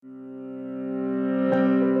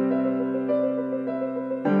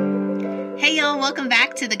Hey y'all, welcome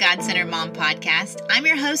back to the God-Centered Mom Podcast. I'm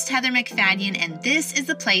your host, Heather McFadden, and this is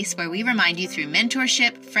the place where we remind you through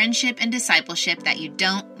mentorship, friendship, and discipleship that you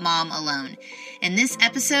don't mom alone. In this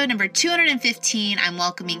episode, number 215, I'm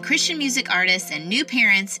welcoming Christian music artists and new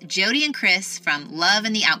parents, Jodi and Chris from Love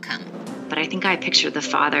and the Outcome. But I think I picture the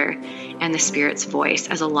Father and the Spirit's voice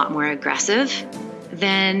as a lot more aggressive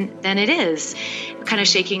than it is. Kind of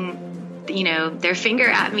shaking their finger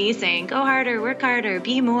at me saying, go harder, work harder,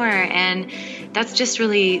 be more. And that's just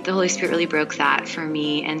really, the Holy Spirit really broke that for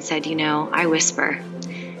me and said, I whisper.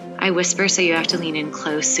 So you have to lean in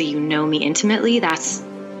close so you know me intimately. That's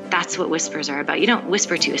what whispers are about. You don't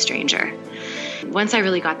whisper to a stranger. Once I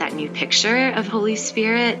really got that new picture of Holy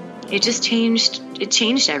Spirit, it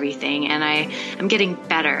changed everything. And I'm getting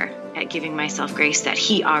better at giving myself grace that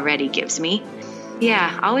He already gives me.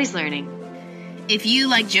 Yeah, always learning. If you,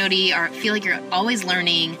 like Jodi, feel like you're always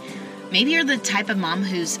learning, maybe you're the type of mom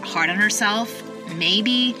who's hard on herself,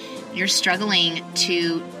 maybe you're struggling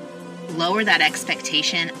to lower that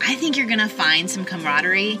expectation, I think you're going to find some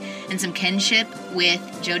camaraderie and some kinship with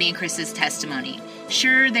Jodi and Chris's testimony.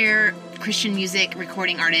 Sure, they're Christian music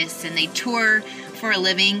recording artists and they tour for a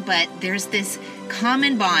living, but there's this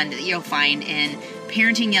common bond that you'll find in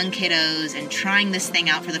parenting young kiddos and trying this thing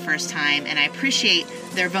out for the first time, and I appreciate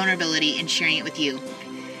their vulnerability in sharing it with you.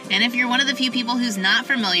 And if you're one of the few people who's not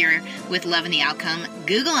familiar with Love and the Outcome,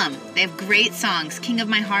 Google them. They have great songs. King of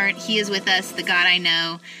My Heart, He Is With Us, The God I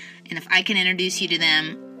Know, and if I can introduce you to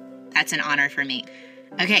them, that's an honor for me.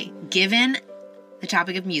 Okay, given the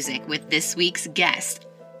topic of music with this week's guest,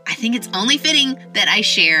 I think it's only fitting that I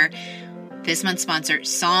share this month's sponsor,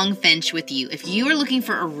 Songfinch, with you. If you are looking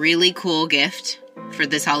for a really cool gift for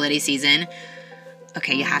this holiday season,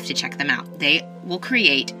 okay, you have to check them out. They will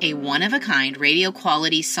create a one-of-a-kind radio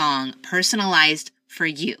quality song personalized for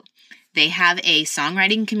you. They have a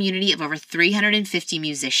songwriting community of over 350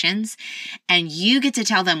 musicians, and you get to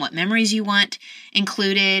tell them what memories you want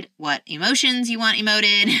included, what emotions you want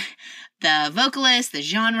emoted, the vocalist, the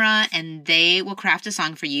genre, and they will craft a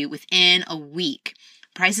song for you within a week.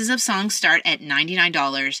 Prices of songs start at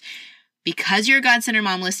 $99. Because you're a God-Centered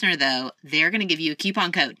Mom listener, though, they're going to give you a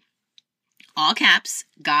coupon code. All caps,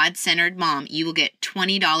 God-Centered Mom. You will get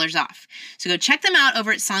 $20 off. So go check them out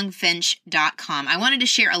over at songfinch.com. I wanted to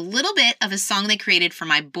share a little bit of a song they created for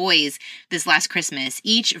my boys this last Christmas.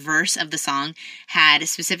 Each verse of the song had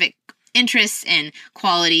specific interests and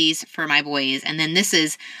qualities for my boys. And then this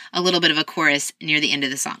is a little bit of a chorus near the end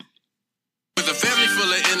of the song. With a family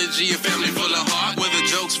full of energy, a family full of heart, where the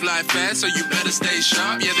jokes fly fast, so you better stay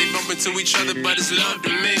sharp. Yeah, they bump into each other, but it's love to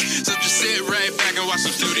me. So just sit right back and watch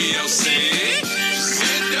some studio sing. It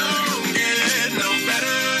don't get no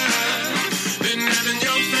better than having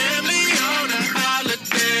your family on the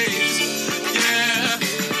holidays.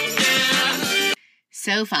 Yeah.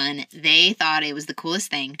 So fun. They thought it was the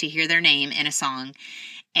coolest thing to hear their name in a song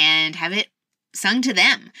and have it sung to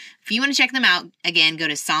them. If you want to check them out, again, go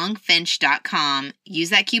to songfinch.com. Use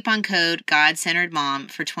that coupon code God-Centered Mom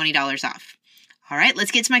for $20 off. All right,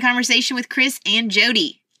 let's get to my conversation with Chris and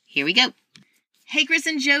Jodi. Here we go. Hey, Chris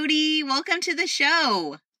and Jodi, welcome to the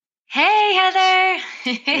show. Hey, Heather.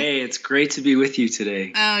 Hey, it's great to be with you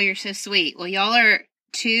today. Oh, you're so sweet. Well, y'all are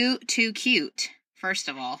too cute, first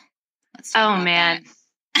of all. Let's talk about man.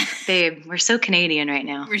 That. Babe, we're so Canadian right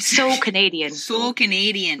now. We're so Canadian. So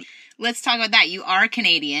Canadian. Let's talk about that. You are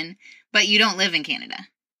Canadian, but you don't live in Canada.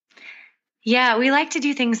 Yeah, we like to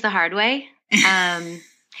do things the hard way.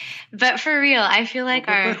 But for real, I feel like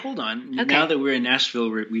but hold on. Okay. Now that we're in Nashville,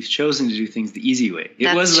 we've chosen to do things the easy way. It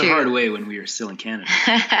That's was true. the hard way when we were still in Canada.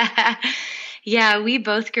 Yeah, we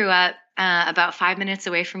both grew up about 5 minutes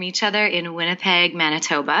away from each other in Winnipeg,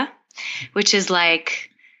 Manitoba, which is like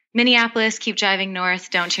Minneapolis, keep driving north,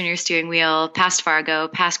 don't turn your steering wheel, past Fargo,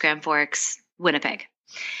 past Grand Forks, Winnipeg.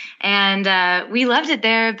 And we loved it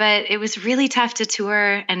there, but it was really tough to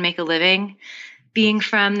tour and make a living being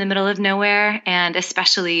from the middle of nowhere. And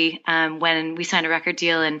especially when we signed a record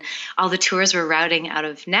deal and all the tours were routing out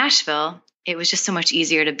of Nashville, it was just so much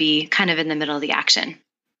easier to be kind of in the middle of the action.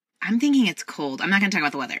 I'm thinking it's cold. I'm not going to talk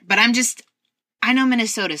about the weather, but I know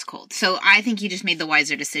Minnesota's cold. So I think you just made the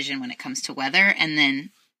wiser decision when it comes to weather and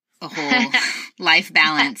then the whole life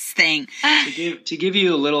balance thing. To give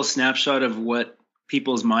you a little snapshot of what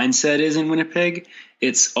people's mindset is in Winnipeg,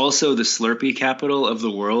 it's also the Slurpee capital of the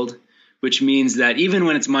world, which means that even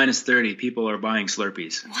when it's minus 30, people are buying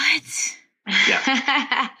Slurpees. What?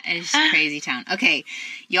 Yeah. It's crazy town. Okay.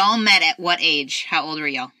 Y'all met at what age? How old were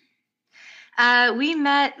y'all? We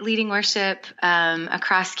met leading worship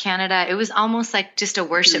across Canada. It was almost like just a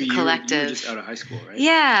worship collective. You were just out of high school, right?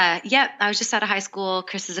 Yeah. Yep. I was just out of high school.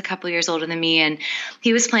 Chris is a couple years older than me, and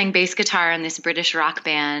he was playing bass guitar in this British rock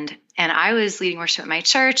band. And I was leading worship at my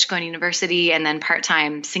church, going to university, and then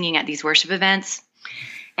part-time singing at these worship events.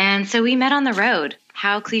 And so we met on the road.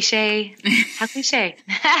 How cliche. How cliche.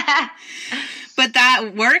 But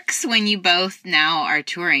that works when you both now are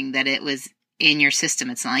touring, that it was in your system.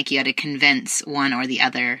 It's not like you had to convince one or the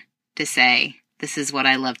other to say, this is what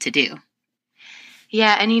I love to do.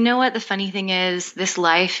 Yeah. And you know what? The funny thing is, this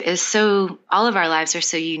life is all of our lives are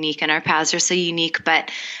so unique and our paths are so unique, but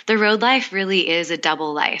the road life really is a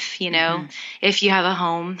double life. You know, if you have a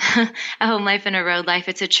home life and a road life,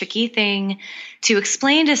 it's a tricky thing to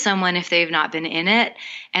explain to someone if they've not been in it.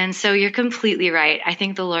 And so you're completely right. I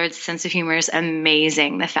think the Lord's sense of humor is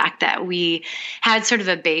amazing. The fact that we had sort of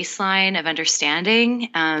a baseline of understanding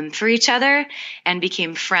for each other and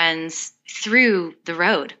became friends through the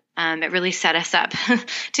road. It really set us up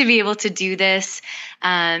to be able to do this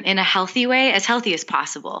in a healthy way, as healthy as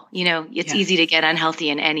possible. You know, it's easy to get unhealthy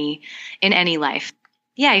in any life.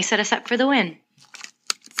 Yeah, he set us up for the win.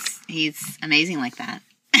 He's amazing like that.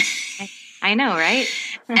 I know, right?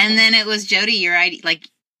 And then it was Jodi, your idea. Like,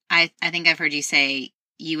 I think I've heard you say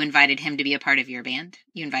you invited him to be a part of your band.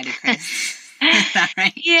 You invited Chris. Is that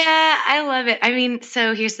right? Yeah, I love it. I mean,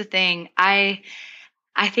 so here's the thing.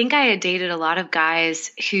 I think I had dated a lot of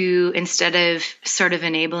guys who, instead of sort of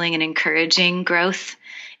enabling and encouraging growth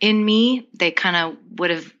in me, they kind of would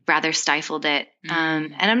have rather stifled it.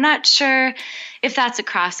 And I'm not sure if that's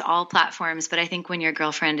across all platforms, but I think when your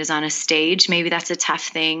girlfriend is on a stage, maybe that's a tough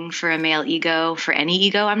thing for a male ego, for any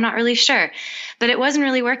ego. I'm not really sure, but it wasn't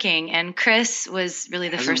really working. And Chris was really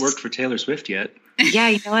the first. Hasn't worked for Taylor Swift yet. Yeah,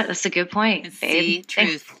 you know what? That's a good point, babe. See,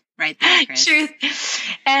 truth. Right there, Chris. Truth.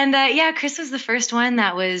 And Chris was the first one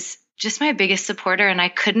that was just my biggest supporter, and I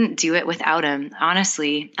couldn't do it without him,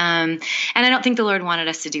 honestly. And I don't think the Lord wanted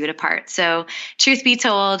us to do it apart. So truth be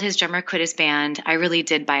told, his drummer quit his band. I really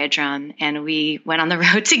did buy a drum, and we went on the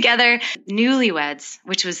road together, newlyweds,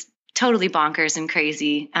 which was totally bonkers and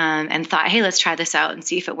crazy, and thought, hey, let's try this out and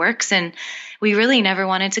see if it works. And we really never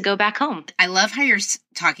wanted to go back home. I love how you're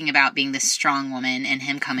talking about being this strong woman and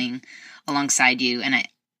him coming alongside you. And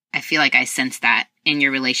I feel like I sense that in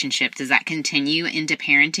your relationship. Does that continue into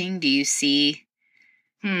parenting? Do you see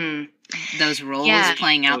those roles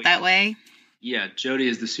playing out that way? Yeah, Jodi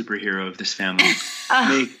is the superhero of this family.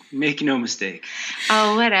 Make no mistake.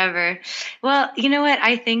 Oh, whatever. Well, you know what?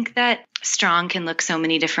 I think that strong can look so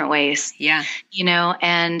many different ways. Yeah. You know,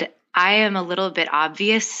 and I am a little bit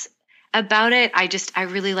obvious about it. I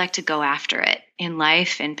really like to go after it in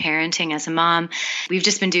life and parenting as a mom. We've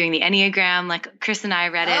just been doing the Enneagram, like Chris and I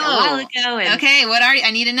read it a while ago. And, okay, what are you?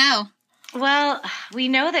 I need to know. Well, we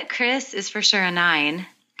know that Chris is for sure a 9.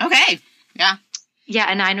 Okay, yeah.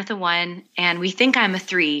 Yeah, a 9 with a 1, and we think I'm a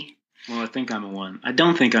 3. Well, I think I'm a 1. I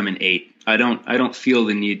don't think I'm an 8. I don't feel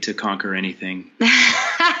the need to conquer anything.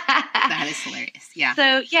 That is hilarious. Yeah.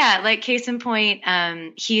 So yeah, like case in point,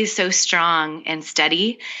 he is so strong and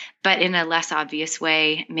steady, but in a less obvious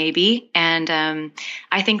way, maybe. And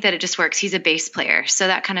I think that it just works. He's a bass player, so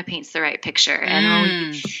that kind of paints the right picture.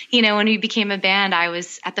 And when we became a band, I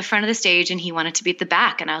was at the front of the stage and he wanted to be at the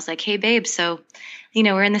back. And I was like, hey, babe, so,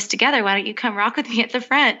 we're in this together. Why don't you come rock with me at the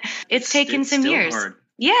front? It's taken some years. Hard.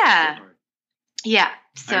 Yeah. Yeah.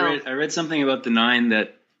 So I read something about the 9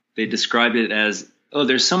 that they described it as, oh,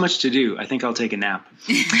 there's so much to do. I think I'll take a nap.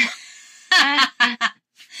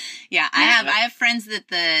 Yeah, I have friends that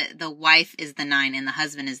the wife is the 9 and the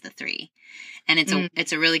husband is the 3, and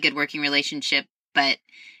it's a really good working relationship. But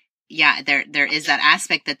yeah, there is that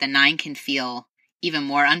aspect that the 9 can feel even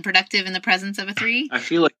more unproductive in the presence of a 3. I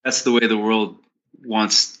feel like that's the way the world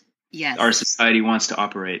wants. Yes. Our society wants to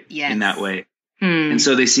operate in that way. And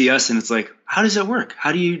so they see us, and it's like, how does it work?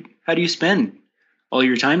 How do you spend all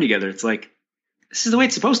your time together? It's like, this is the way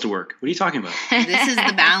it's supposed to work. What are you talking about? This is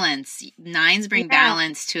the balance. 9s bring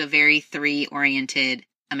balance to a very 3-oriented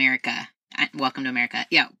America. Welcome to America.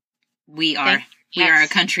 Yeah, we are a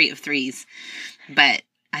country of 3s. But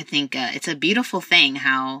I think it's a beautiful thing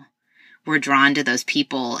how we're drawn to those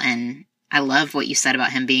people. And I love what you said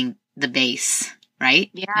about him being the bass, right?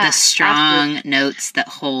 Yeah, the strong notes that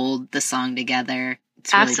hold the song together.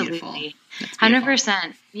 It's really beautiful.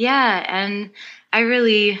 100%. Yeah, and I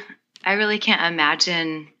really can't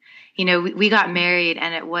imagine we got married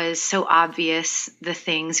and it was so obvious the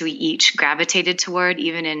things we each gravitated toward,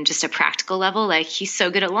 even in just a practical level. Like, he's so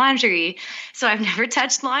good at laundry, so I've never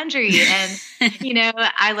touched laundry. And,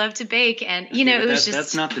 I love to bake. And, it was just...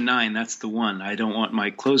 That's not the 9. That's the 1. I don't want my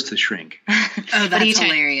clothes to shrink. Oh, that's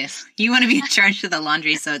hilarious. You want to be in charge of the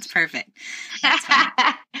laundry, so it's perfect.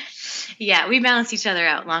 Yeah, we balance each other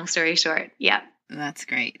out, long story short. Yeah. That's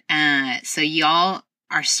great. So y'all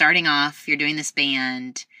are starting off, you're doing this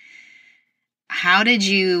band. How did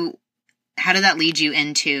that lead you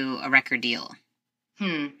into a record deal?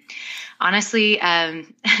 Honestly, an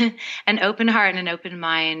open heart and an open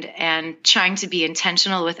mind and trying to be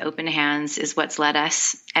intentional with open hands is what's led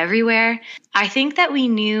us everywhere. I think that we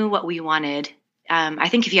knew what we wanted. I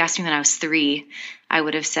think if you asked me when I was 3, I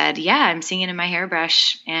would have said, yeah, I'm singing in my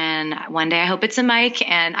hairbrush, and one day I hope it's a mic.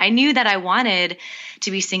 And I knew that I wanted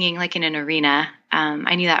to be singing like in an arena.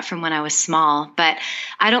 I knew that from when I was small, but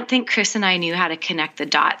I don't think Chris and I knew how to connect the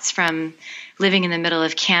dots from living in the middle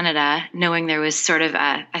of Canada, knowing there was sort of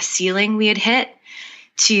a ceiling we had hit,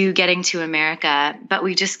 to getting to America. But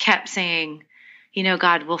we just kept saying,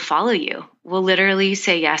 God, we'll follow you. We'll literally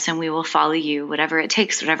say yes, and we will follow you, whatever it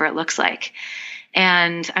takes, whatever it looks like.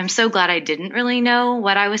 And I'm so glad I didn't really know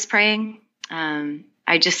what I was praying.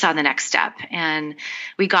 I just saw the next step, and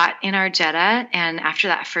we got in our Jetta. And after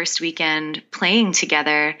that first weekend playing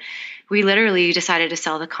together, we literally decided to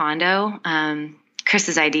sell the condo.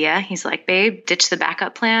 Chris's idea. He's like, babe, ditch the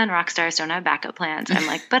backup plan. Rock stars don't have backup plans. I'm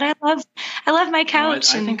like, but I love my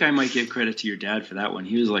couch. I think I might give credit to your dad for that one.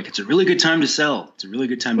 He was like, it's a really good time to sell. It's a really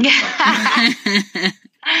good time to sell.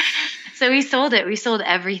 So we sold it. We sold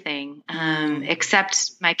everything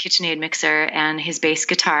except my KitchenAid mixer and his bass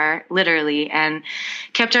guitar, literally, and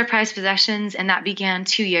kept our prized possessions. And that began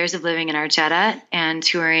 2 years of living in our Jetta and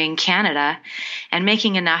touring Canada and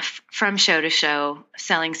making enough from show to show,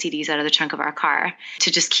 selling CDs out of the trunk of our car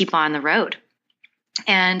to just keep on the road.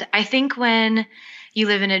 And I think when you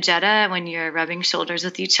live in a Jetta, when you're rubbing shoulders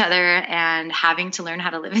with each other and having to learn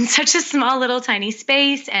how to live in such a small little tiny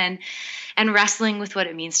space and wrestling with what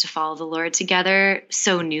it means to follow the Lord together,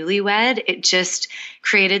 so newlywed, it just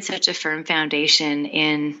created such a firm foundation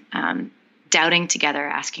in doubting together,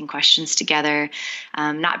 asking questions together,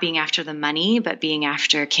 not being after the money, but being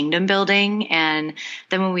after kingdom building. And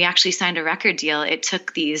then when we actually signed a record deal, it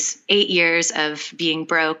took these 8 years of being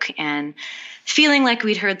broke and feeling like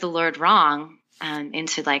we'd heard the Lord wrong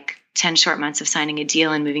into like 10 short months of signing a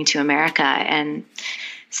deal and moving to America and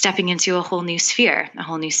stepping into a whole new sphere, a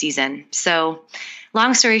whole new season. So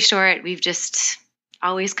long story short, we've just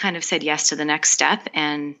always kind of said yes to the next step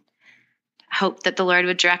and hope that the Lord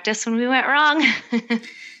would direct us when we went wrong.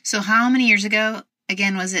 So how many years ago,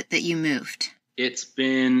 again, was it that you moved? It's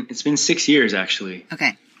been 6 years, actually.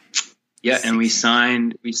 Okay. Yeah, and we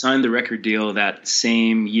signed the record deal that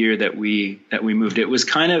same year that we moved. It was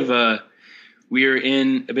kind of we were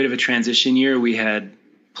in a bit of a transition year. We had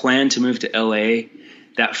planned to move to LA.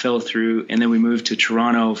 That fell through, and then we moved to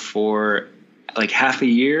Toronto for like half a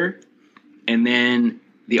year, and then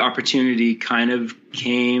the opportunity kind of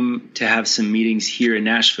came to have some meetings here in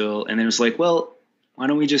Nashville, and then it was like, well, why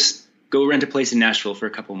don't we just go rent a place in Nashville for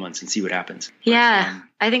a couple months and see what happens? Yeah,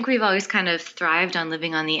 I think we've always kind of thrived on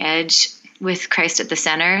living on the edge with Christ at the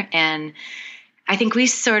center, and I think we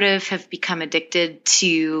sort of have become addicted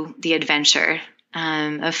to the adventure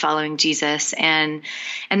of following Jesus, and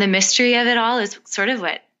the mystery of it all is sort of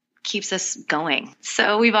what keeps us going.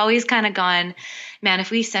 So we've always kind of gone, man,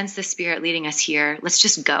 if we sense the Spirit leading us here, let's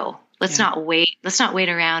just go. Let's not wait. Let's not wait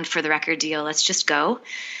around for the record deal. Let's just go.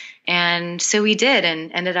 And so we did,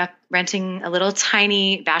 and ended up renting a little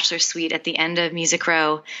tiny bachelor suite at the end of Music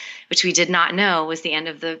Row, which we did not know was the end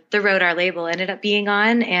of the road our label ended up being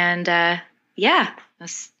on. And it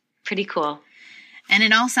was pretty cool. And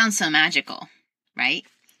it all sounds so magical, right?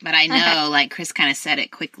 But I know, like Chris kind of said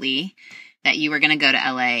it quickly, that you were going to go to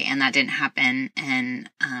LA, and that didn't happen. And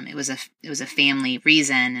it was a family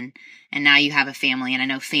reason, and now you have a family, and I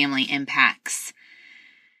know family impacts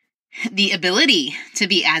the ability to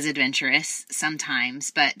be as adventurous sometimes.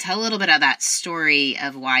 But tell a little bit of that story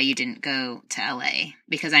of why you didn't go to LA,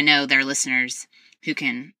 because I know there are listeners who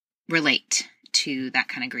can relate to that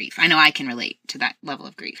kind of grief. I know I can relate to that level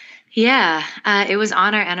of grief. Yeah, it was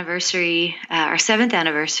on our anniversary, our 7th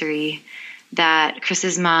anniversary, that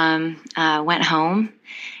Chris's mom went home,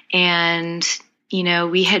 and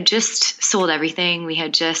we had just sold everything. We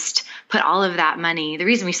had just put all of that money. The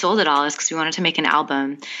reason we sold it all is because we wanted to make an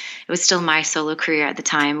album. It was still my solo career at the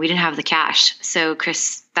time. We didn't have the cash. So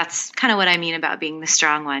Chris, that's kind of what I mean about being the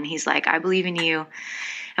strong one. He's like, I believe in you.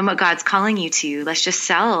 and what God's calling you to. Let's just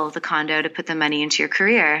sell the condo to put the money into your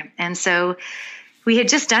career. And so we had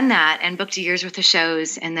just done that and booked a year's worth of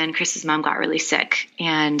shows. And then Chris's mom got really sick.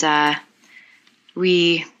 And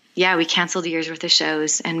we canceled a year's worth of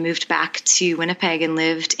shows and moved back to Winnipeg and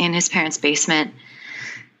lived in his parents' basement.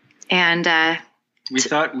 And we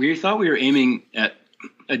thought we were aiming at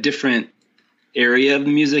a different area of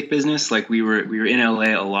the music business. Like we were in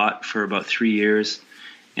LA a lot for about 3 years,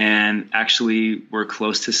 and actually we're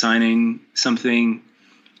close to signing something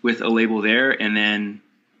with a label there. And then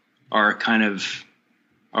our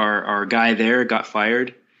guy there got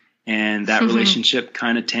fired, and that relationship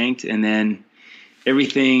kind of tanked. And then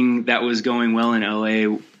everything that was going well in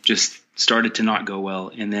LA just started to not go well.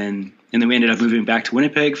 And then we ended up moving back to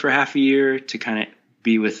Winnipeg for half a year to kind of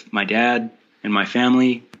be with my dad and my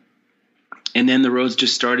family. And then the roads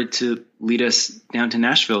just started to lead us down to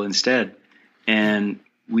Nashville instead. And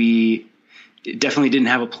we definitely didn't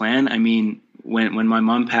have a plan. I mean, when my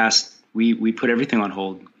mom passed, we put everything on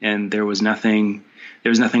hold, and there was nothing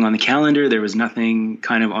on the calendar. There was nothing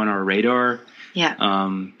kind of on our radar. Yeah.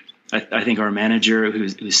 I think our manager,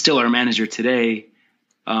 who's still our manager today,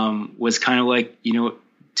 was kind of like,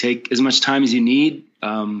 take as much time as you need.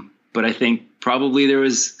 But I think probably there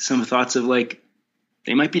was some thoughts of like,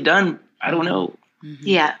 they might be done. I don't know. Mm-hmm.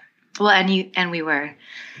 Yeah. Well, and you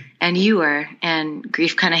were, and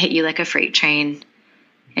grief kind of hit you like a freight train,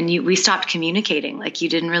 and we stopped communicating. Like you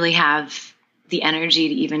didn't really have the energy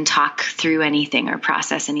to even talk through anything or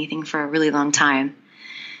process anything for a really long time.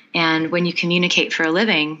 And when you communicate for a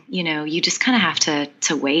living, you just kind of have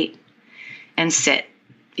to wait and sit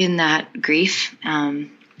in that grief.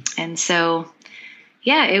 And so,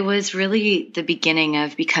 yeah, it was really the beginning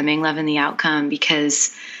of becoming Love in the Outcome,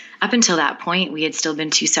 because up until that point, we had still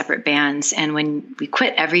been two separate bands. And when we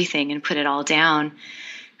quit everything and put it all down,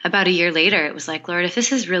 about a year later, it was like, Lord, if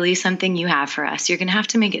this is really something you have for us, you're going to have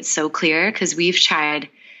to make it so clear, because we've tried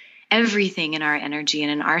everything in our energy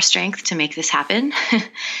and in our strength to make this happen.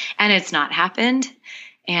 And it's not happened.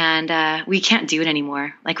 And we can't do it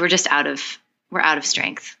anymore. Like we're out of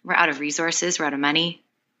strength. We're out of resources. We're out of money.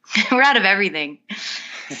 We're out of everything.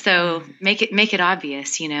 So make it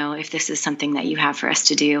obvious, if this is something that you have for us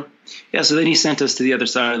to do. Yeah. So then he sent us to the other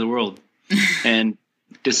side of the world and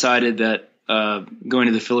decided that going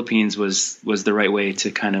to the Philippines was the right way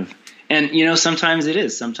to kind of, and sometimes it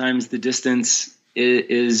is. Sometimes the distance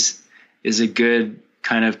is a good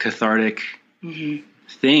kind of cathartic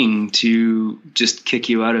thing to just kick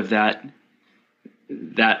you out of that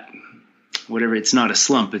whatever. It's not a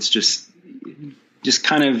slump. It's just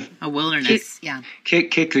kind of a wilderness.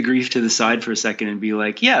 Kick the grief to the side for a second and be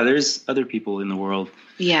like, yeah, there's other people in the world.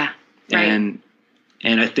 Yeah. Right.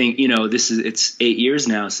 And I think, it's 8 years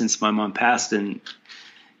now since my mom passed. And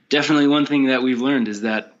definitely one thing that we've learned is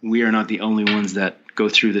that we are not the only ones that go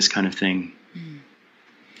through this kind of thing.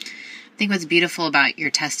 I think what's beautiful about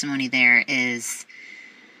your testimony there is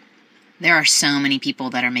there are so many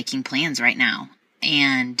people that are making plans right now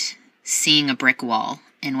and seeing a brick wall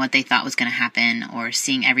in what they thought was going to happen, or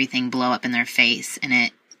seeing everything blow up in their face.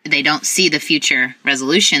 And they don't see the future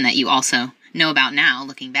resolution that you also know about now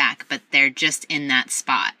looking back, but they're just in that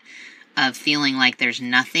spot of feeling like there's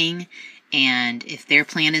nothing. And if their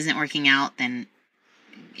plan isn't working out, then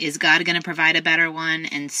is God going to provide a better one?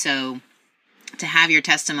 And so to have your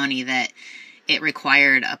testimony that it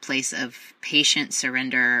required a place of patient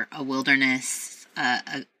surrender, a wilderness,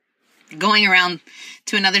 going around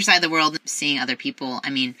to another side of the world, seeing other people. I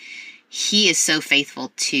mean, he is so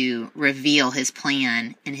faithful to reveal his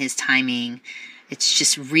plan and his timing. It's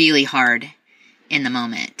just really hard in the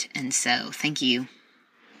moment. And so thank you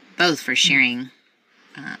both for sharing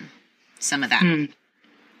some of that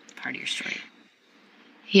part of your story.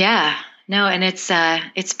 Yeah, no. And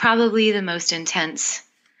it's probably the most intense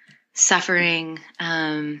suffering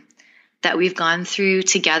that we've gone through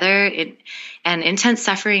together, and intense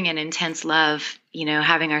suffering and intense love,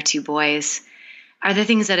 having our two boys are the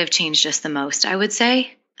things that have changed us the most, I would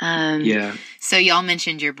say. Yeah. So y'all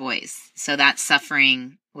mentioned your boys. So that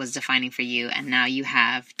suffering was defining for you. And now you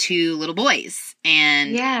have two little boys.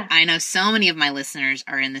 And yeah. I know so many of my listeners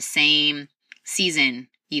are in the same season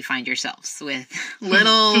you find yourselves with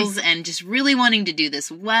littles and just really wanting to do this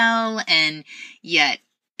well. And yet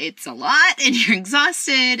it's a lot and you're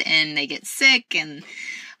exhausted and they get sick and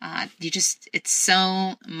it's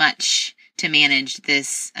so much to manage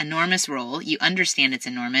this enormous role. You understand it's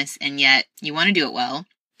enormous and yet you want to do it well.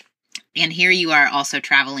 And here you are also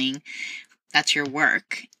traveling. That's your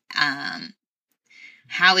work.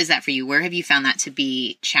 How is that for you? Where have you found that to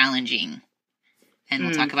be challenging? And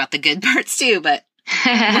we'll talk about the good parts too, but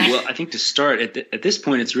Well, I think to start at this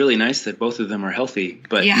point, it's really nice that both of them are healthy.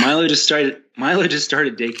 But Yeah. Milo just started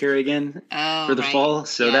daycare again for the right. fall,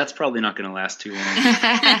 so Yeah. that's probably not going to last too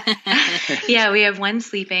long. Yeah, we have one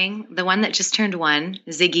sleeping. The one that just turned 1,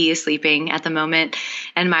 Ziggy, is sleeping at the moment,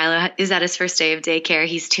 and Milo is at his first day of daycare.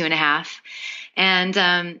 He's 2.5,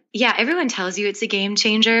 and yeah, everyone tells you it's a game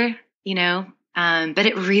changer, but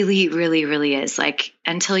it really, really, really is. Like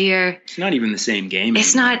until It's not even the same game.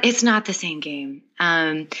 it's anymore. not the same game.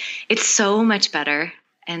 It's so much better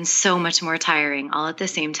and so much more tiring all at the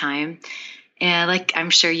same time. And like,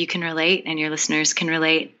 I'm sure you can relate and your listeners can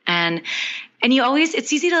relate. And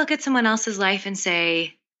it's easy to look at someone else's life and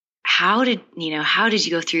say, how did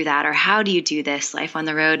you go through that? Or how do you do this life on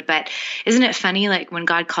the road? But isn't it funny? Like when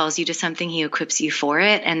God calls you to something, he equips you for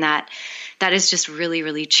it. And that is just really,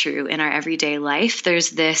 really true in our everyday life.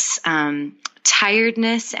 There's this,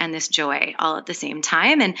 tiredness and this joy all at the same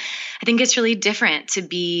time. And I think it's really different to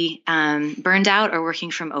be, burned out or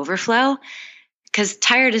working from overflow. Because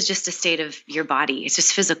tired is just a state of your body. It's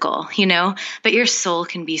just physical, but your soul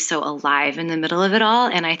can be so alive in the middle of it all.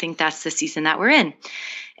 And I think that's the season that we're in.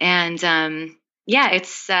 And yeah,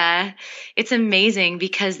 it's amazing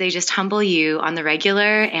because they just humble you on the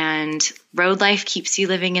regular, and road life keeps you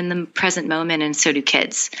living in the present moment. And so do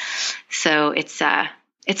kids. So it's a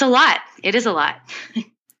lot. It is a lot.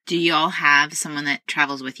 Do you all have someone that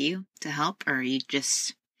travels with you to help, or are you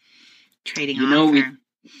just trading off?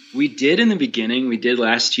 We did in the beginning. We did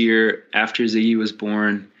last year after Ziggy was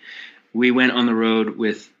born. We went on the road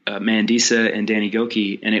with Mandisa and Danny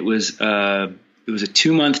Goki, and it was a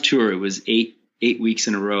 2-month tour. It was eight weeks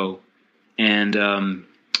in a row, and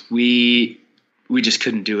we just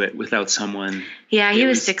couldn't do it without someone. Yeah, he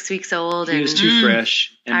was 6 weeks old. He was too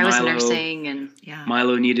fresh, and I was nursing, and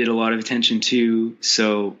Milo needed a lot of attention too.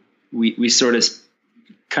 So we sort of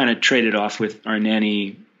kind of traded off with our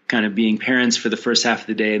nanny kind of being parents for the first half of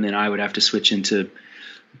the day, and then I would have to switch into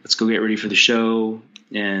let's go get ready for the show.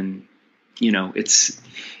 And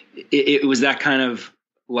it was that kind of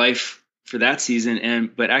life for that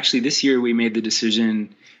season. But actually this year we made the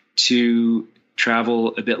decision to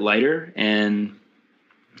travel a bit lighter, and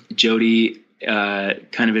Jodi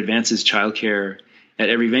kind of advances childcare at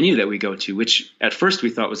every venue that we go to, which at first we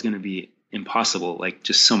thought was going to be impossible, like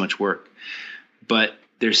just so much work. But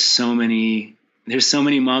there's so many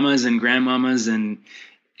mamas and grandmamas and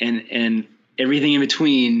everything in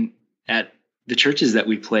between at the churches that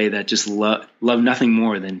we play that just love nothing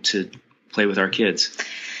more than to play with our kids.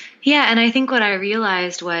 Yeah. And I think what I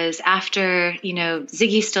realized was after,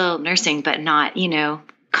 Ziggy's still nursing, but not,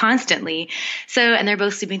 constantly. And they're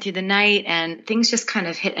both sleeping through the night, and things just kind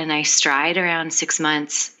of hit a nice stride around 6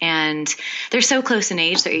 months. And they're so close in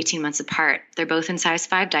age. They're 18 months apart. They're both in size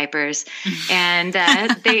 5 diapers, and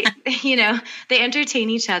they entertain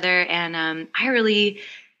each other. And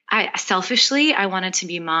I selfishly wanted to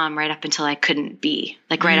be mom right up until I couldn't be,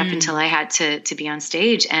 like right up until I had to be on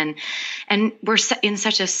stage. And we're in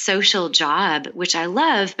such a social job, which I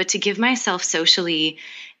love, but to give myself socially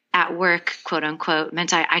at work, quote unquote,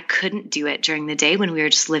 meant I couldn't do it during the day when we were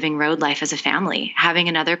just living road life as a family. Having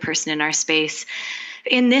another person in our space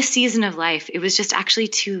in this season of life, it was just actually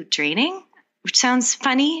too draining, which sounds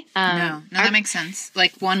funny. No, that makes sense.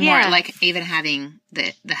 Like one more, like even having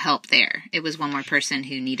the help there, it was one more person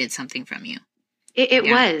who needed something from you. It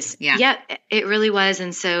was. Yeah. Yep, it really was.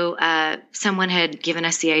 And so someone had given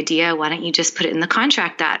us the idea, why don't you just put it in the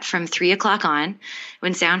contract that from 3:00 on,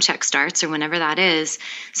 when sound check starts or whenever that is,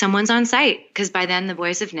 someone's on site, because by then the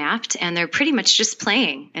boys have napped and they're pretty much just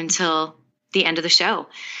playing until the end of the show.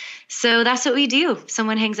 So that's what we do.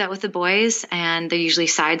 Someone hangs out with the boys, and they're usually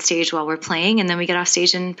side stage while we're playing, and then we get off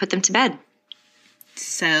stage and put them to bed.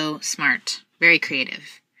 So smart. Very creative.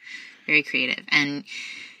 Very creative. And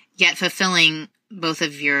yet fulfilling both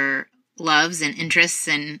of your loves and interests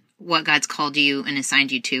and what God's called you and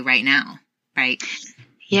assigned you to right now, right?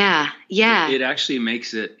 Yeah. It actually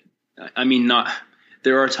makes it,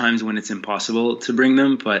 there are times when it's impossible to bring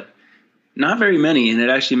them, but not very many. And it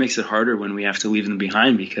actually makes it harder when we have to leave them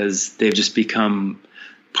behind, because they've just become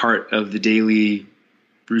part of the daily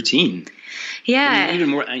routine. Yeah. Even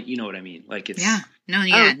more, you know what I mean? Like it's... No.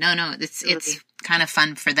 It's kind of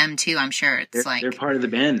fun for them too, I'm sure. They're part of the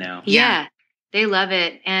band now. Yeah. They love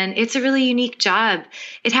it. And it's a really unique job.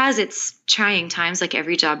 It has its trying times, like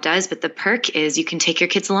every job does, but the perk is you can take your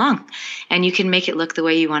kids along and you can make it look the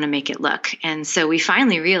way you want to make it look. And so we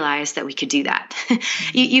finally realized that we could do that.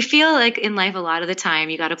 You feel like in life a lot of the time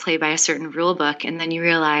you got to play by a certain rule book, and then you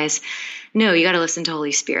realize, no, you got to listen to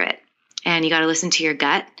Holy Spirit, and you got to listen to your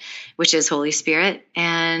gut, which is Holy Spirit.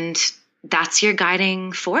 And that's your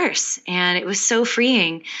guiding force. And it was so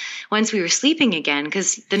freeing once we were sleeping again,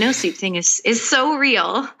 because the no sleep thing is so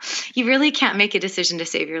real. You really can't make a decision to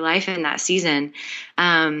save your life in that season.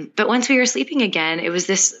 But once we were sleeping again, it was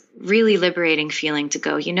this really liberating feeling to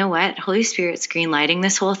go, you know what? Holy Spirit's green lighting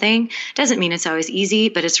this whole thing. Doesn't mean it's always easy,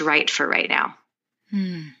 but it's right for right now.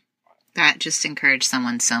 That just encouraged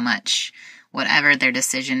someone so much, whatever their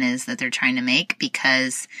decision is that they're trying to make,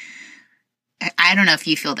 because I don't know if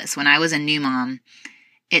you feel this. When I was a new mom,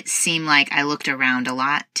 it seemed like I looked around a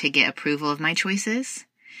lot to get approval of my choices.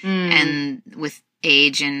 And with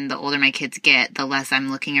age and the older my kids get, the less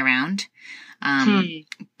I'm looking around.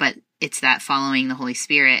 But it's that following the Holy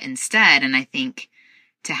Spirit instead. And I think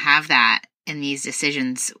to have that in these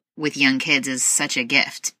decisions with young kids is such a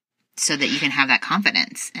gift, so that you can have that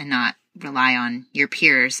confidence and not rely on your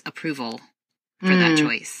peers' approval for that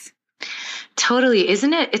choice. Totally.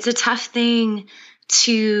 Isn't it? It's a tough thing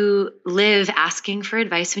to live asking for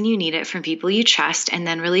advice when you need it from people you trust, and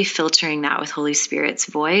then really filtering that with Holy Spirit's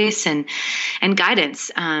voice and guidance.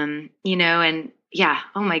 And yeah,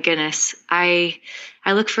 oh my goodness. I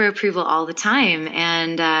look for approval all the time,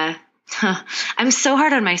 and I'm so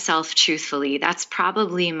hard on myself, truthfully. That's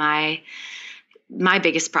probably my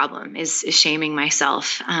biggest problem is shaming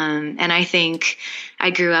myself. And I think I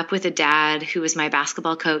grew up with a dad who was my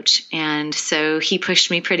basketball coach. And so he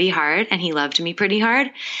pushed me pretty hard, and he loved me pretty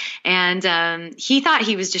hard. And he thought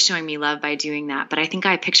he was just showing me love by doing that. But I think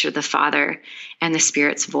I pictured the Father and the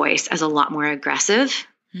Spirit's voice as a lot more aggressive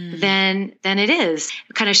than it is,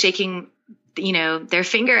 kind of shaking their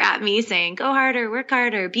finger at me saying, go harder, work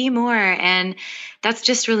harder, be more. And that's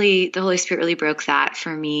just really, the Holy Spirit really broke that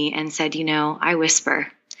for me and said, I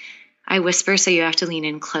whisper, so you have to lean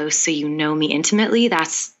in close so you know me intimately.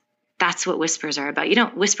 That's what whispers are about. You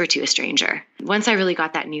don't whisper to a stranger. Once I really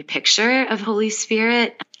got that new picture of Holy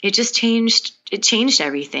Spirit, it just changed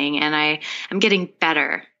everything. And I'm getting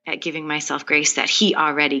better at giving myself grace that he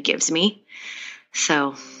already gives me.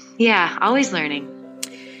 So yeah, always learning.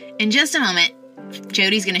 In just a moment,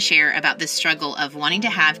 Jodi's going to share about the struggle of wanting to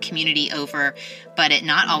have community over, but it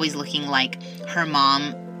not always looking like her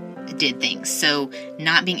mom did things. So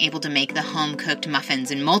not being able to make the home-cooked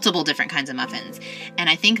muffins and multiple different kinds of muffins. And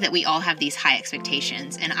I think that we all have these high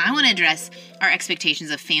expectations. And I want to address our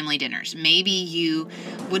expectations of family dinners. Maybe you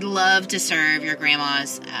would love to serve your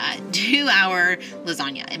grandma's 2-hour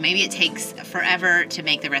lasagna. And maybe it takes forever to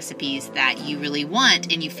make the recipes that you really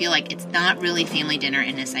want, and you feel like it's not really family dinner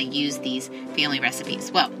unless I use these family recipes.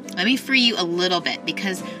 Well, let me free you a little bit,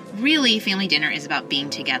 because really family dinner is about being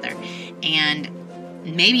together. And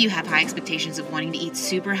maybe you have high expectations of wanting to eat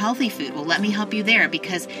super healthy food. Well, let me help you there,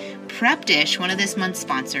 because Prep Dish, one of this month's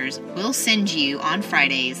sponsors, will send you on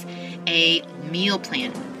Fridays a meal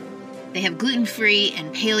plan. They have gluten-free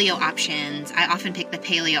and paleo options. I often pick the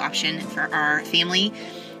paleo option for our family,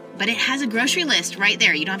 but it has a grocery list right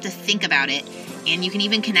there. You don't have to think about it. And you can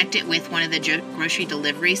even connect it with one of the grocery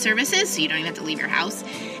delivery services, so you don't even have to leave your house.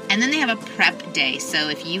 And then they have a prep day. So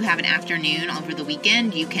if you have an afternoon over the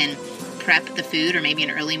weekend, you can prep the food, or maybe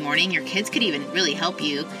an early morning. Your kids could even really help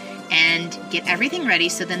you and get everything ready.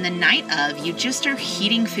 So then the night of, you just are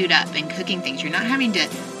heating food up and cooking things. You're not having to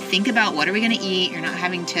think about what are we going to eat. You're not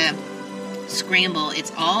having to scramble.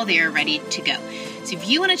 It's all there ready to go. So if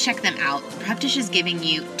you want to check them out, Prep Dish is giving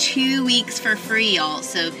you 2 weeks for free, y'all.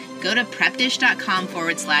 So go to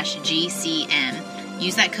prepdish.com/GCM.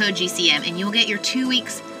 Use that code GCM and you'll get your 2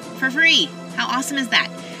 weeks for free. How awesome is that?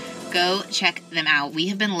 Go check them out. We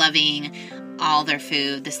have been loving all their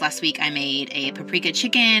food. This last week I made a paprika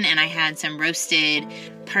chicken, and I had some roasted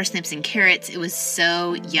parsnips and carrots. It was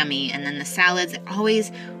so yummy. And then the salads, always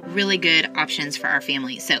really good options for our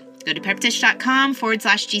family. So go to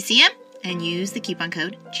prepdish.com/GCM and use the coupon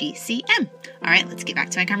code GCM. All right, let's get back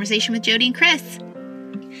to my conversation with Jodi and Chris.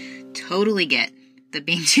 Totally get the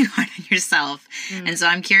being too hard on yourself. And so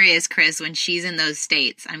I'm curious, Chris, when she's in those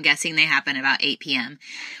states, I'm guessing they happen about 8 p.m.,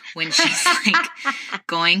 when she's like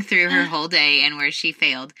going through her whole day and where she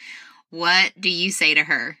failed, what do you say to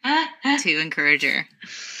her to encourage her?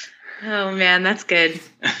 Oh man, that's good.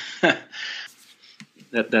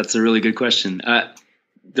 That's a really good question.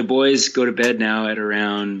 The boys go to bed now at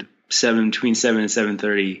around between 7 and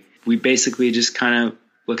 7:30. We basically just kind of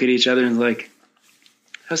look at each other and like,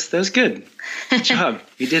 that was good. Good job.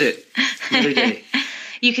 You did it. Another day.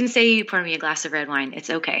 You can say you pour me a glass of red wine. It's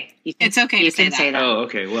okay. It's okay to say that. Oh,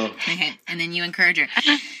 okay. Well. Okay. And then you encourage her.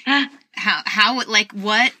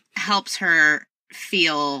 What helps her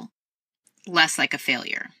feel less like a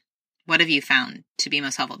failure? What have you found to be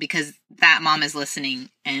most helpful? Because that mom is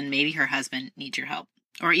listening and maybe her husband needs your help.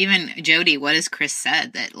 Or even Jodi, what has Chris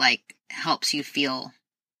said that helps you feel?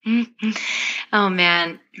 Mm-hmm. Oh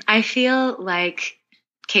man, I feel like,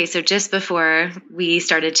 okay, so just before we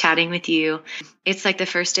started chatting with you, it's like the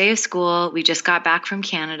first day of school. We just got back from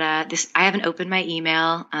Canada. I haven't opened my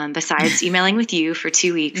email besides emailing with you for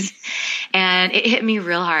 2 weeks. And it hit me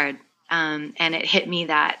real hard. And it hit me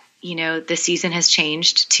that, the season has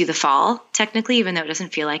changed to the fall, technically, even though it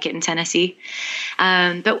doesn't feel like it in Tennessee.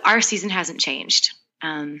 But our season hasn't changed.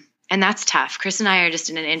 And that's tough. Chris and I are just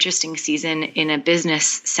in an interesting season in a business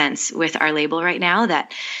sense with our label right now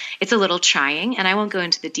that it's a little trying. And I won't go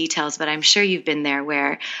into the details, but I'm sure you've been there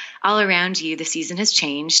where all around you, the season has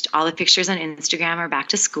changed. All the pictures on Instagram are back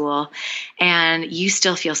to school and you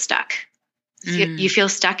still feel stuck. You feel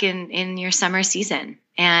stuck in your summer season.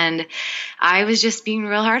 And I was just being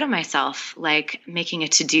real hard on myself, like making a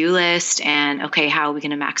to-do list and, okay, how are we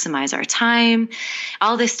going to maximize our time?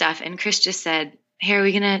 All this stuff. And Chris just said, hey, are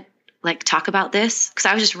we going to talk about this? Because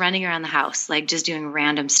I was just running around the house, just doing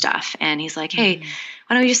random stuff. And he's like, hey,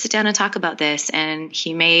 why don't we just sit down and talk about this? And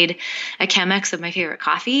he made a Chemex of my favorite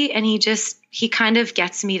coffee. And he kind of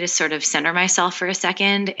gets me to sort of center myself for a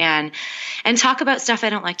second and talk about stuff I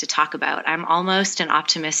don't like to talk about. I'm almost an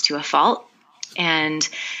optimist to a fault. And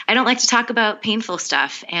I don't like to talk about painful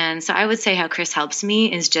stuff. And so I would say how Chris helps me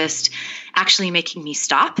is just actually making me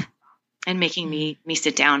stop and making me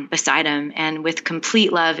sit down beside him and with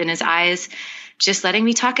complete love in his eyes, just letting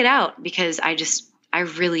me talk it out, because I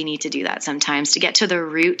really need to do that sometimes to get to the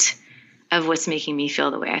root of what's making me feel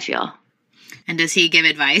the way I feel. And does he give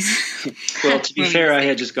advice? Well, to be fair, I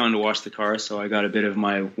had just gone to wash the car, so I got a bit of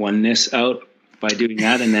my oneness out by doing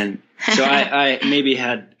that. And then, so I maybe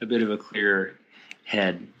had a bit of a clearer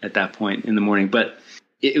head at that point in the morning, but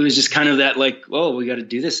it was just kind of that oh, we got to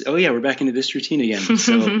do this. Oh yeah, we're back into this routine again.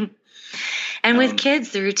 So. And with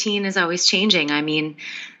kids, the routine is always changing. I mean,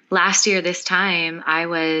 last year, this time, I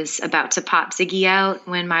was about to pop Ziggy out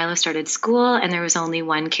when Milo started school, and there was only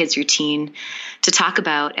one kid's routine to talk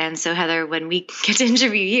about. And so, Heather, when we get to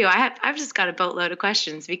interview you, I've just got a boatload of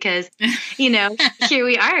questions because, here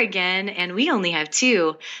we are again, and we only have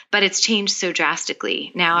two, but it's changed so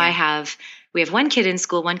drastically. Now we have one kid in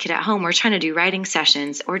school, one kid at home. We're trying to do writing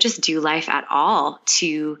sessions or just do life at all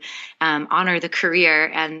to honor the career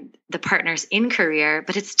and the partners in career.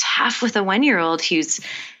 But it's tough with a 1-year-old who's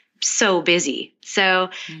so busy. So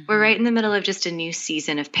we're right in the middle of just a new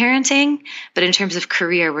season of parenting. But in terms of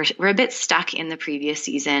career, we're a bit stuck in the previous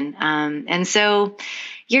season. And so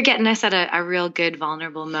you're getting us at a real good,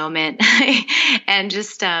 vulnerable moment and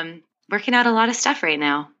just working out a lot of stuff right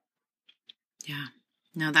now. Yeah.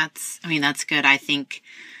 No, that's good. I think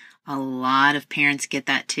a lot of parents get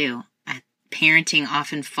that too. Parenting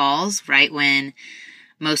often falls right when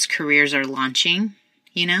most careers are launching,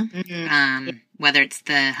 whether it's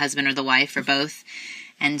the husband or the wife or both.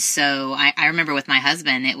 And so I remember with my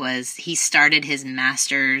husband, he started his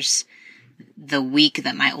master's the week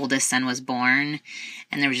that my oldest son was born.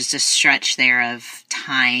 And there was just a stretch there of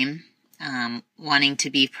time, wanting to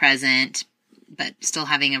be present, but still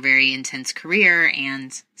having a very intense career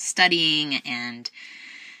and studying. And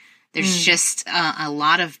there's just a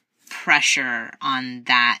lot of pressure on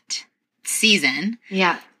that season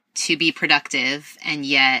to be productive. And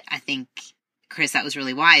yet I think, Chris, that was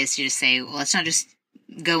really wise to just say, well, let's not just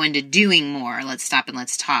go into doing more. Let's stop and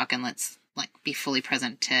let's talk and let's be fully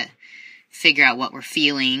present to figure out what we're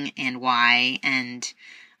feeling and why. And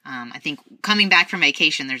I think coming back from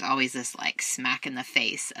vacation, there's always this smack in the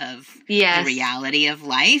face of the reality of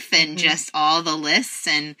life and just all the lists.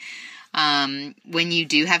 And when you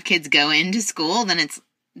do have kids go into school, then it's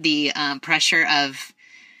the pressure of,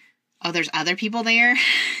 oh, there's other people there.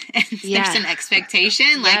 And there's an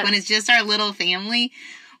expectation. When it's just our little family,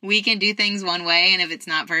 we can do things one way. And if it's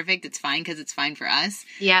not perfect, it's fine because it's fine for us.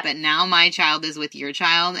 Yeah. But now my child is with your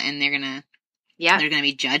child and they're going to there are going to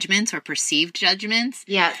be judgments or perceived judgments.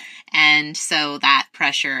 Yeah. And so that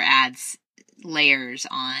pressure adds layers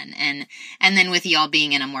on. And then with y'all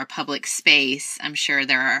being in a more public space, I'm sure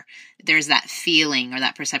there's that feeling or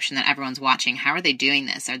that perception that everyone's watching. How are they doing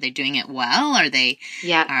this? Are they doing it well? Are they,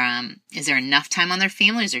 is there enough time on their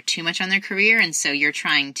family? Is there too much on their career? And so you're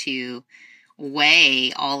trying to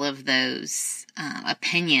weigh all of those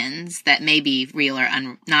opinions that may be real or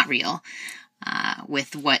not real.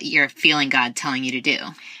 With what you're feeling God telling you to do.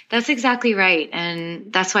 That's exactly right.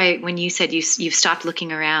 And that's why when you said you've stopped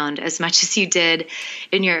looking around as much as you did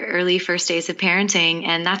in your early first days of parenting.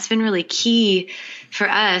 And that's been really key for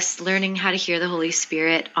us, learning how to hear the Holy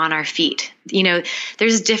Spirit on our feet.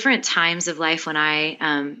 There's different times of life when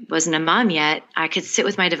I wasn't a mom yet. I could sit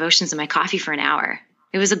with my devotions and my coffee for an hour.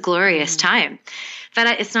 It was a glorious time.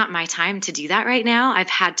 But it's not my time to do that right now. I've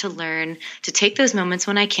had to learn to take those moments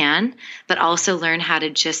when I can, but also learn how to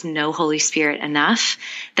just know Holy Spirit enough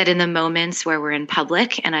that in the moments where we're in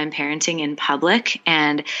public and I'm parenting in public,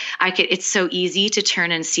 and it's so easy to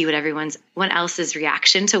turn and see what everyone else's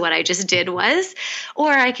reaction to what I just did was, or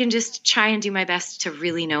I can just try and do my best to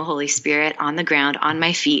really know Holy Spirit on the ground, on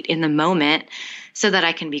my feet in the moment, so that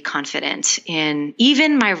I can be confident in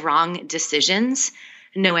even my wrong decisions,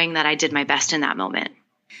 knowing that I did my best in that moment.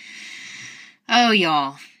 Oh,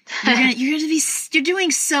 y'all, you're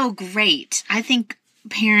doing so great. I think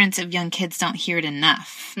parents of young kids don't hear it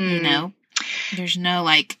enough. You know, there's no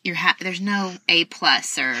there's no A+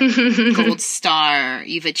 or gold star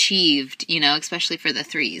you've achieved. You know, especially for the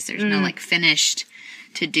 3s. There's no like finished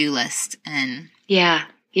to-do list. And yeah.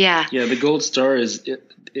 The gold star is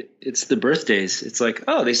it's the birthdays. It's like,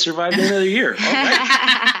 oh, they survived another year. All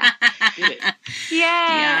right. Did it.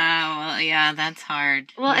 Yeah, that's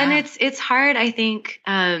hard. Well, and it's hard, I think,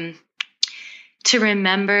 to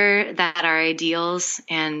remember that our ideals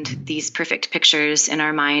and these perfect pictures in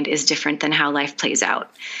our mind is different than how life plays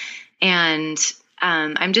out. And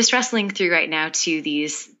I'm just wrestling through right now to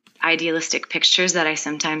these idealistic pictures that I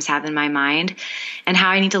sometimes have in my mind, and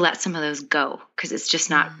how I need to let some of those go, because it's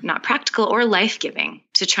just not practical or life-giving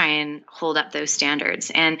to try and hold up those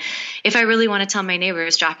standards. And if I really want to tell my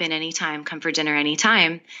neighbors, drop in anytime, come for dinner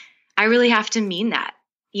anytime, I really have to mean that.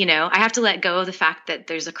 You know, I have to let go of the fact that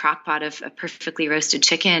there's a crock pot of a perfectly roasted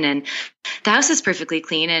chicken and the house is perfectly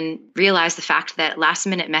clean, and realize the fact that last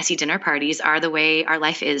minute messy dinner parties are the way our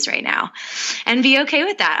life is right now, and be okay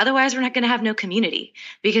with that. Otherwise, we're not going to have no community,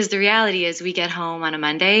 because the reality is we get home on a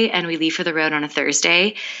Monday and we leave for the road on a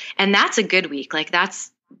Thursday. And that's a good week. Like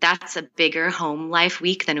that's a bigger home life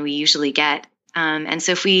week than we usually get. And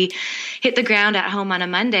so if we hit the ground at home on a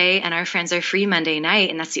Monday and our friends are free Monday night,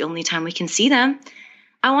 and that's the only time we can see them,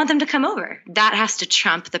 I want them to come over. That has to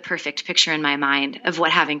trump the perfect picture in my mind of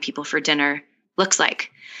what having people for dinner looks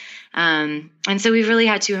like. And so we've really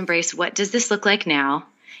had to embrace, what does this look like now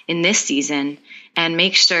in this season, and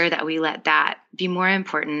make sure that we let that be more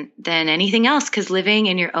important than anything else. Because living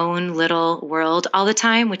in your own little world all the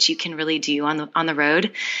time, which you can really do on the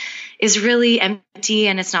road, is really empty,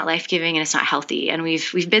 and it's not life-giving, and it's not healthy. And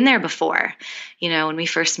we've been there before. You know, when we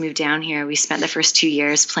first moved down here, we spent the first 2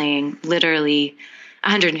 years playing literally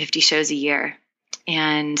 150 shows a year.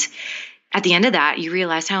 And at the end of that, you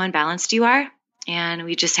realize how unbalanced you are. And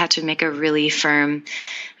we just had to make a really firm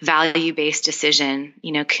value-based decision,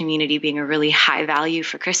 you know, community being a really high value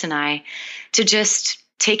for Chris and I, to just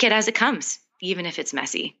take it as it comes, even if it's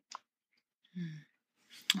messy.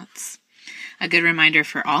 That's a good reminder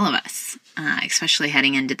for all of us, especially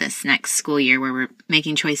heading into this next school year where we're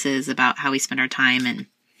making choices about how we spend our time. And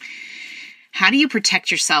how do you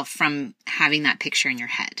protect yourself from having that picture in your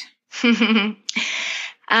head?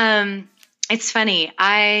 It's funny.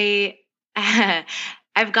 I've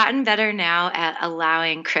gotten better now at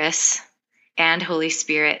allowing Chris and Holy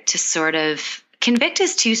Spirit to sort of convict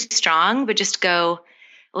is too strong, but just go,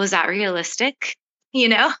 well, is that realistic? You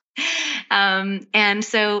know? And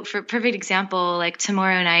so for a perfect example, like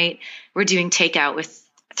tomorrow night, we're doing takeout with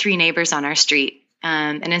 3 neighbors on our street.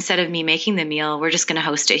 And instead of me making the meal, we're just going to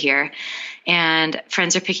host it here. And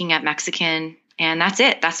friends are picking up Mexican, and that's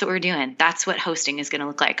it. That's what we're doing. That's what hosting is going to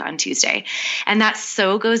look like on Tuesday. And that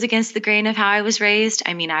so goes against the grain of how I was raised.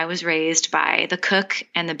 I mean, I was raised by the cook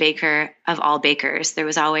and the baker of all bakers. There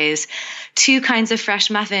was always 2 kinds of fresh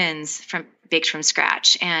muffins baked from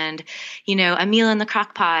scratch, and, you know, a meal in the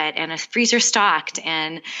crock pot and a freezer stocked.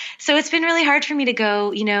 And so it's been really hard for me to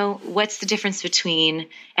go, you know, what's the difference between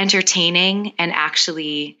entertaining and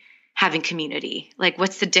actually having community? Like,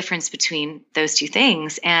 what's the difference between those 2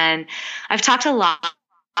 things? And I've talked a lot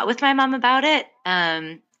with my mom about it,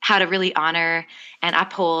 how to really honor and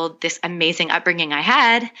uphold this amazing upbringing I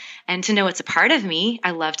had, and to know it's a part of me.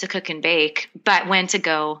 I love to cook and bake, but when to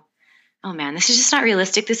go, oh man, this is just not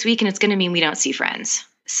realistic this week, and it's going to mean we don't see friends.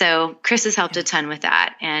 So Chris has helped a ton with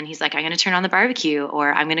that. And he's like, I'm going to turn on the barbecue,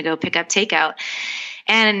 or I'm going to go pick up takeout.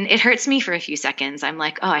 And it hurts me for a few seconds. I'm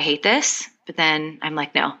like, oh, I hate this. But then I'm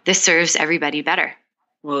like, no, this serves everybody better.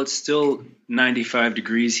 Well, it's still 95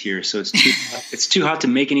 degrees here, so it's too hot to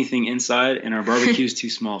make anything inside, and our barbecue is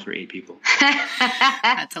too small for 8 people.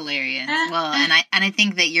 That's hilarious. Well, and I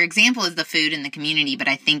think that your example is the food and the community, but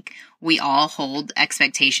I think we all hold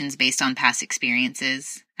expectations based on past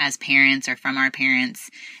experiences as parents or from our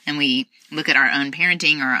parents, and we look at our own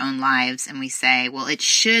parenting or our own lives, and we say, well, it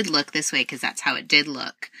should look this way because that's how it did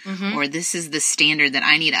look, or this is the standard that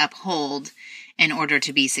I need to uphold in order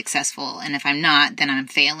to be successful. And if I'm not, then I'm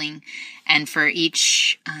failing. And for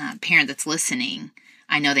each parent that's listening,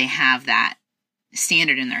 I know they have that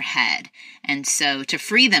standard in their head. And so to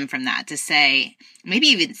free them from that, to say, maybe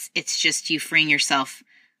even it's just you freeing yourself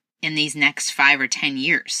in these next 5 or 10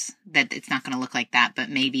 years, that it's not going to look like that. But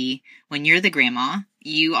maybe when you're the grandma,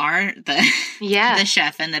 you are the, the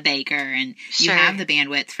chef and the baker, and you have the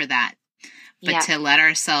bandwidth for that. But to let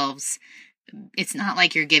ourselves, it's not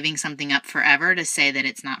like you're giving something up forever to say that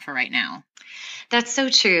it's not for right now. That's so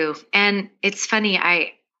true. And it's funny.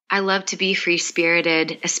 I love to be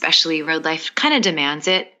free-spirited, especially road life kind of demands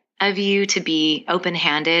it of you to be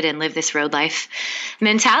open-handed and live this road life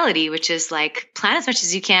mentality, which is like plan as much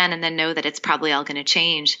as you can and then know that it's probably all going to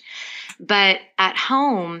change. But at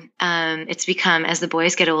home, it's become, as the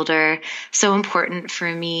boys get older, so important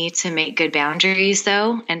for me to make good boundaries,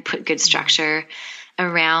 though, and put good structure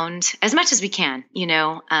around as much as we can,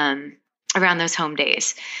 around those home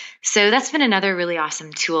days. So that's been another really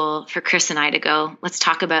awesome tool for Chris and I to go, let's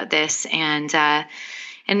talk about this and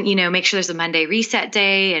make sure there's a Monday reset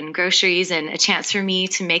day and groceries and a chance for me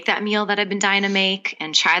to make that meal that I've been dying to make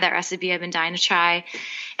and try that recipe I've been dying to try.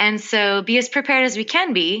 And so be as prepared as we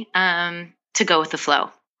can be to go with the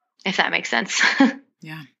flow, if that makes sense.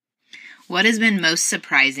 Yeah. What has been most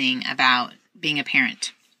surprising about being a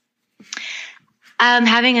parent?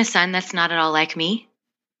 Having a son that's not at all like me.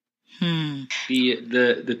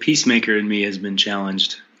 The peacemaker in me has been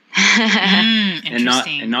challenged.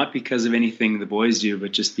 And not because of anything the boys do,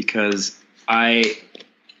 but just because I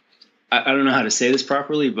don't know how to say this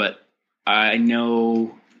properly, but I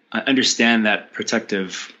understand that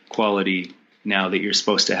protective quality now that you're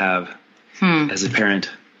supposed to have as a parent.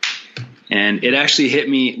 And it actually hit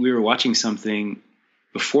me. We were watching something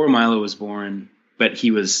before Milo was born, but he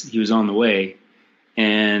was on the way,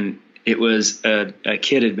 and it was a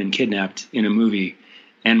kid had been kidnapped in a movie,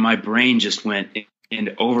 and my brain just went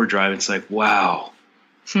into overdrive. It's like, wow,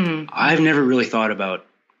 I've never really thought about,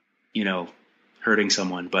 hurting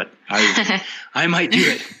someone, but I might do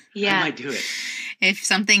it. Yeah. I might do it. If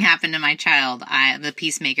something happened to my child, the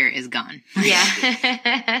peacemaker is gone.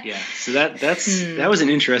 Yeah. Yeah. So that was an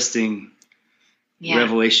interesting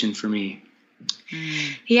revelation for me.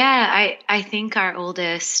 Yeah. I think our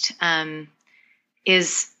oldest,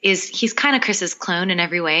 he's kind of Chris's clone in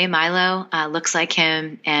every way. Milo looks like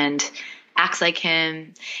him and acts like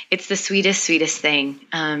him. It's the sweetest thing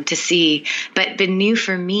to see, but been new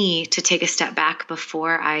for me to take a step back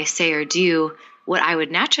before I say or do what I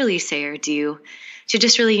would naturally say or do, to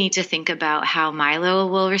just really need to think about how Milo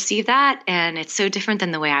will receive that. And it's so different than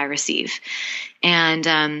the way I receive.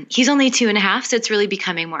 And he's only 2.5, so it's really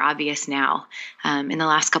becoming more obvious now in the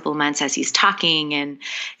last couple of months as he's talking. And,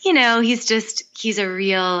 he's a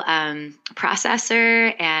real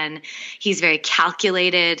processor, and he's very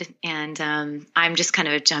calculated. And I'm just kind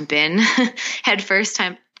of a jump in head first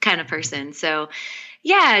time kind of person. So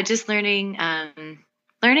yeah, just learning him,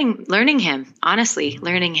 honestly,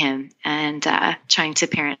 learning him and trying to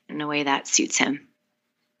parent in a way that suits him.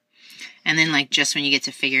 And then, just when you get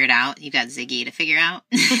to figure it out, you got Ziggy to figure out.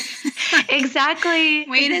 Exactly.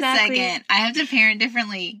 Wait a second. I have to parent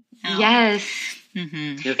differently. Oh. Yes.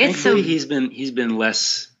 Mm-hmm. Yeah, thankfully, he's been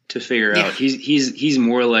less to figure out. He's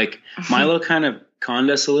more like Milo kind of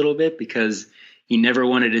conned us a little bit because he never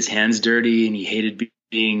wanted his hands dirty and he hated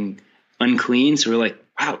being unclean. So we're like,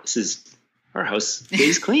 wow, our house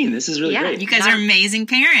is clean. This is really great. You guys are amazing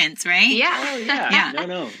parents, right? Yeah. Oh,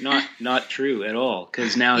 yeah. No, not true at all.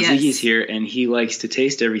 Because now Ziggy's here and he likes to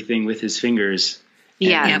taste everything with his fingers.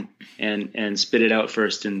 And spit it out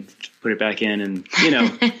first and put it back in, and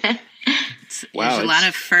There's a lot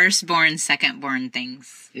of firstborn, secondborn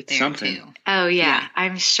things. It's there something. Too. Oh yeah,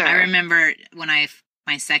 I'm sure. I remember when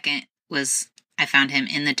my second I found him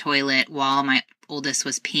in the toilet while my oldest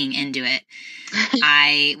was peeing into it.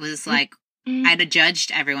 I was like, I'd have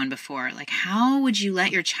judged everyone before. Like, how would you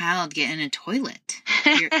let your child get in a toilet?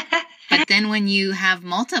 But then when you have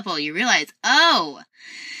multiple, you realize, you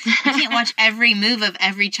can't watch every move of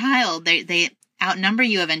every child. They outnumber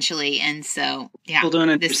you eventually. And so, People don't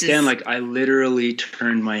understand. I literally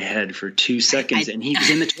turned my head for 2 seconds and he was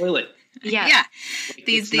in the toilet. Yeah.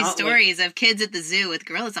 These stories of kids at the zoo with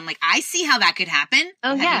gorillas. I'm like, I see how that could happen.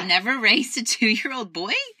 Oh, Have you never raised a 2-year-old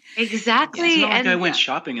boy? Exactly. It's not like I went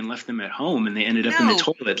shopping and left them at home and they ended up in the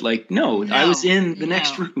toilet. I was in the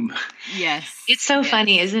next room. Yes. It's so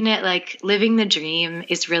funny, isn't it? Like, living the dream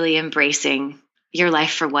is really embracing your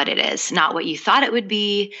life for what it is, not what you thought it would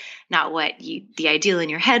be, not what the ideal in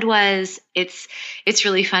your head was. It's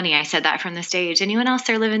really funny. I said that from the stage. Anyone else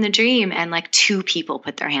there living the dream? And 2 people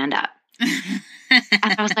put their hand up. And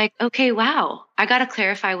I was like, okay, wow. I got to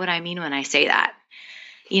clarify what I mean when I say that.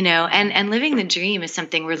 and living the dream is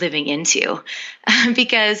something we're living into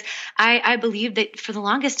because I believe that for the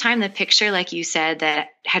longest time, the picture, like you said, that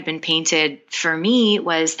had been painted for me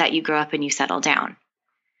was that you grow up and you settle down.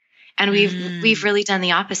 And we've really done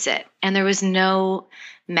the opposite. And there was no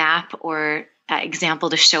map or example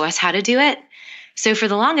to show us how to do it. So for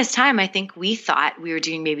the longest time, I think we thought we were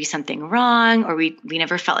doing maybe something wrong, or we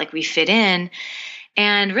never felt like we fit in.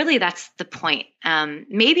 And really, that's the point.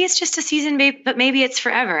 Maybe it's just a season, but maybe it's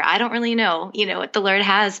forever. I don't really know, what the Lord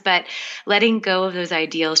has, but letting go of those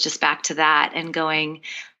ideals, just back to that and going,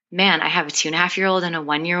 man, I have a 2.5-year-old and a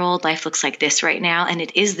 1-year-old. Life looks like this right now. And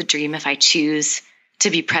it is the dream if I choose to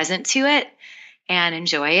be present to it and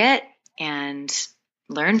enjoy it and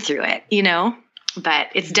learn through it, But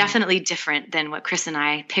it's definitely different than what Chris and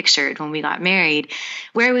I pictured when we got married,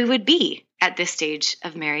 where we would be at this stage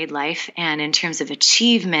of married life and in terms of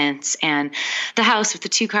achievements and the house with the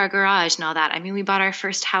 2-car garage and all that. I mean, we bought our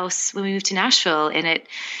first house when we moved to Nashville, and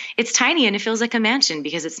it's tiny and it feels like a mansion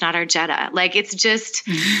because it's not our Jetta. Like, it's just,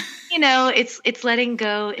 it's letting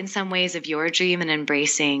go in some ways of your dream and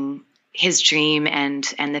embracing his dream and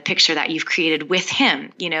the picture that you've created with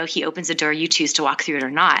him. He opens a door, you choose to walk through it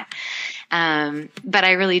or not. But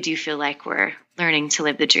I really do feel like we're learning to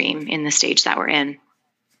live the dream in the stage that we're in.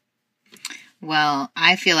 Well,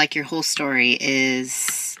 I feel like your whole story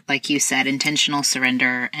is, like you said, intentional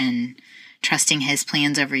surrender and trusting his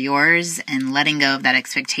plans over yours and letting go of that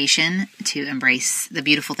expectation to embrace the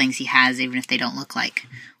beautiful things he has, even if they don't look like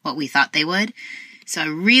what we thought they would. So I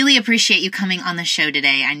really appreciate you coming on the show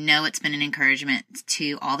today. I know it's been an encouragement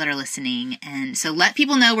to all that are listening. And so let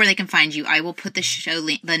people know where they can find you. I will put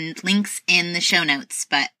the links in the show notes,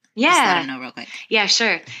 but just let them know real quick. Yeah,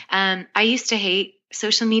 sure. I used to hate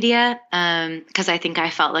social media because I think I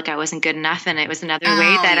felt like I wasn't good enough, and it was another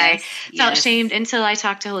way that I felt shamed until I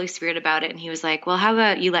talked to Holy Spirit about it, and he was like, well, how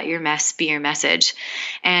about you let your mess be your message,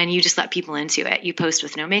 and you just let people into it. You post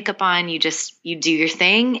with no makeup on, you do your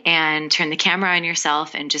thing and turn the camera on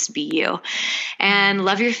yourself and just be you and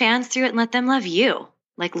love your fans through it and let them love you.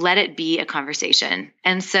 Like, let it be a conversation.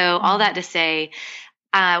 And so all that to say,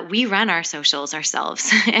 we run our socials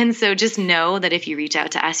ourselves. And so just know that if you reach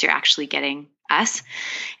out to us, you're actually getting us.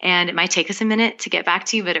 And it might take us a minute to get back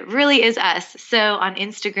to you, but it really is us. So on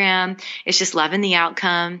Instagram, it's just Love in the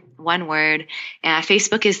Outcome, one word.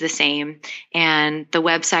 Facebook is the same. And the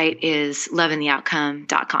website is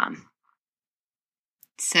loveintheoutcome.com.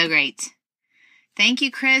 So great. Thank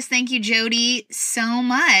you, Chris. Thank you, Jodi, so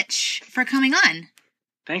much for coming on.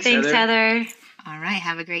 Thanks, Heather. All right.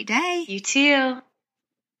 Have a great day. You too.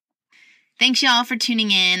 Thanks, y'all, for tuning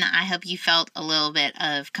in. I hope you felt a little bit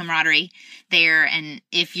of camaraderie there. And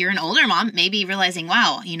if you're an older mom, maybe realizing,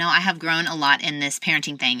 wow, I have grown a lot in this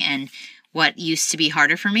parenting thing. And what used to be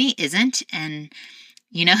harder for me isn't. And,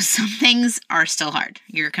 some things are still hard.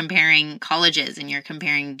 You're comparing colleges and you're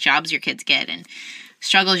comparing jobs your kids get and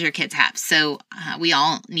struggles your kids have. So we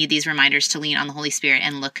all need these reminders to lean on the Holy Spirit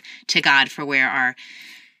and look to God for where our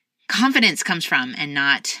confidence comes from and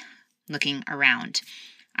not looking around.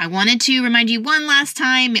 I wanted to remind you one last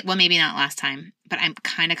time, well, maybe not last time, but I'm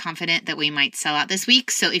kind of confident that we might sell out this week.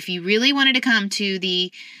 So if you really wanted to come to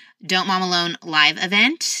the Don't Mom Alone live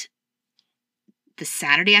event, the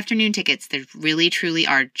Saturday afternoon tickets, there really, truly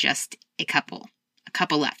are just a couple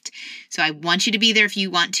left. So I want you to be there if you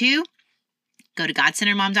want to. Go to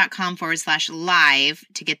godcenteredmom.com/live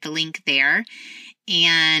to get the link there.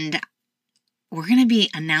 And we're going to be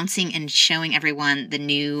announcing and showing everyone the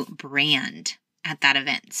new brand at that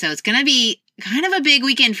event. So it's going to be kind of a big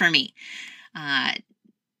weekend for me. A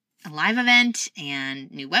live event and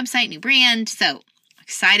new website, new brand. So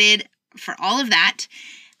excited for all of that.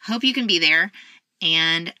 Hope you can be there.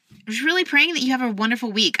 And I was really praying that you have a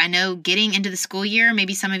wonderful week. I know getting into the school year,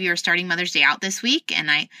 maybe some of you are starting Mother's Day out this week.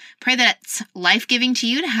 And I pray that it's life-giving to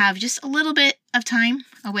you to have just a little bit of time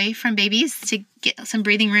away from babies to get some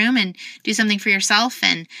breathing room and do something for yourself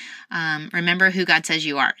and remember who God says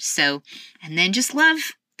you are. So, and then just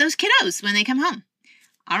love those kiddos when they come home.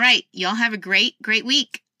 All right. Y'all have a great, great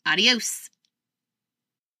week. Adios.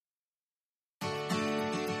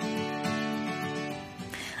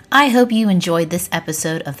 I hope you enjoyed this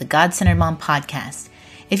episode of the God-Centered Mom podcast.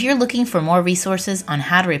 If you're looking for more resources on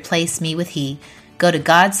how to replace me with he, go to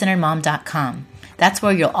godcenteredmom.com. That's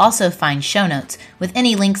where you'll also find show notes with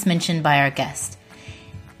any links mentioned by our guest.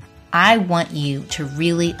 I want you to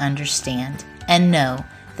really understand and know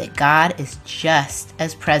that God is just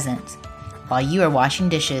as present while you are washing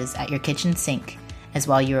dishes at your kitchen sink as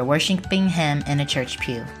while you are worshiping Him in a church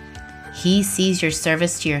pew. He sees your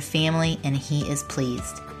service to your family and He is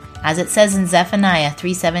pleased. As it says in Zephaniah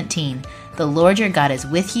 3:17, The Lord your God is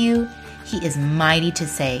with you. He is mighty to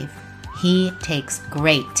save. He takes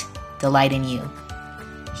great delight in you.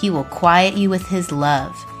 He will quiet you with his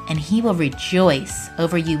love, and he will rejoice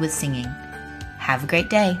over you with singing. Have a great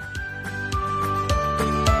day.